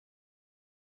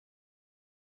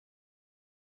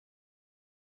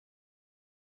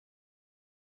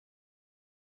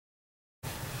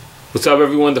What's up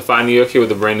everyone, Defy New York here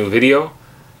with a brand new video.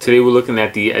 Today we're looking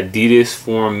at the Adidas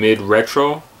Form Mid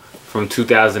Retro from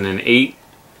 2008.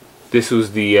 This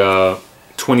was the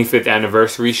 25th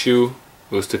anniversary shoe.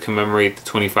 It was to commemorate the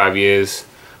 25 years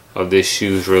of this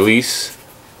shoe's release.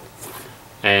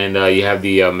 And you have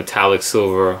the metallic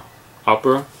silver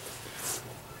upper.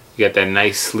 You got that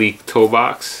nice sleek toe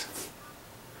box.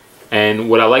 And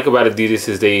what I like about Adidas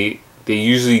is they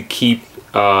usually keep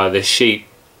the shape.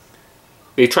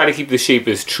 They try to keep the shape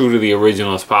as true to the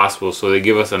original as possible, so they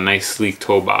give us a nice sleek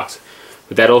toe box.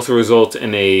 But that also results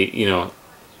in a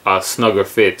snugger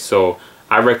fit. So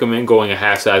I recommend going a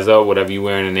half size up, whatever you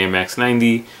wear in an Air Max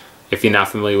 90. If you're not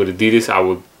familiar with Adidas, I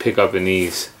would pick up in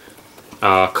these.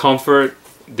 Comfort,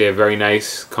 they're very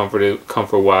nice, comfort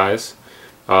wise.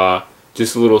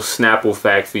 Just a little Snapple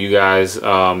fact for you guys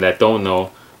that don't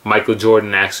know. Michael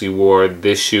Jordan actually wore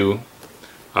this shoe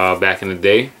back in the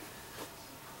day,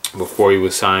 before he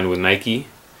was signed with Nike.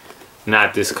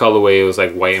 Not this colorway, it was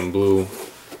like white and blue.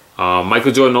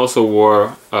 Michael Jordan also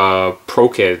wore Pro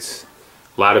Keds.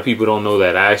 A lot of people don't know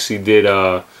that. I actually did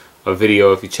a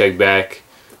video, if you check back,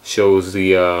 shows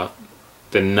the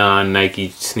non-Nike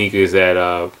sneakers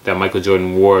that Michael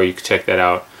Jordan wore. You can check that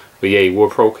out. But yeah, he wore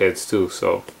Pro Keds too.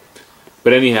 So,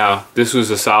 but anyhow, this was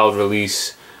a solid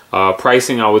release.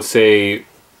 Pricing, I would say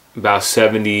about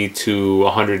 $70 to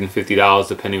 $150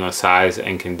 depending on size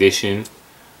and condition,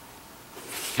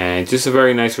 and just a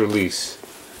very nice release.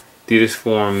 Adidas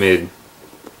Form Mid.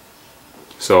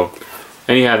 So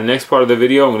anyhow, the next part of the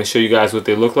video, I'm going to show you guys what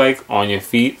they look like on your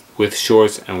feet with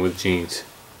shorts and with jeans.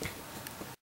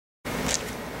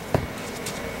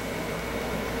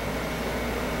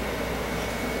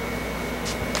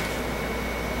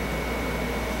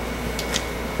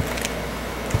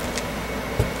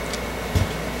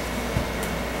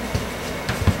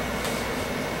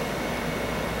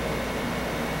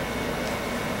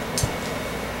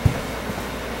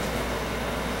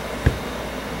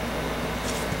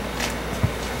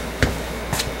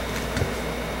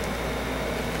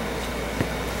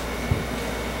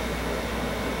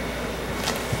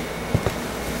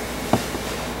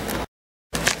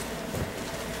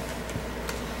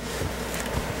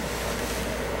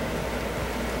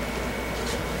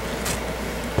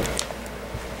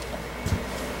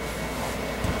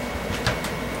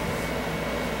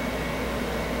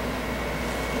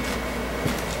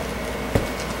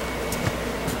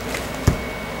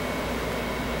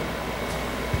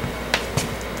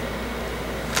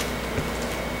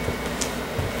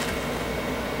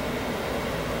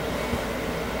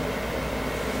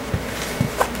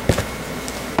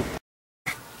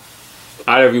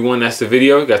 Alright everyone, that's the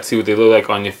video. You got to see what they look like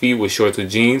on your feet with shorts or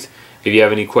jeans. If you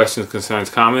have any questions, concerns,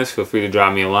 comments, feel free to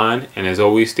drop me a line. And as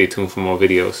always, stay tuned for more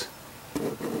videos.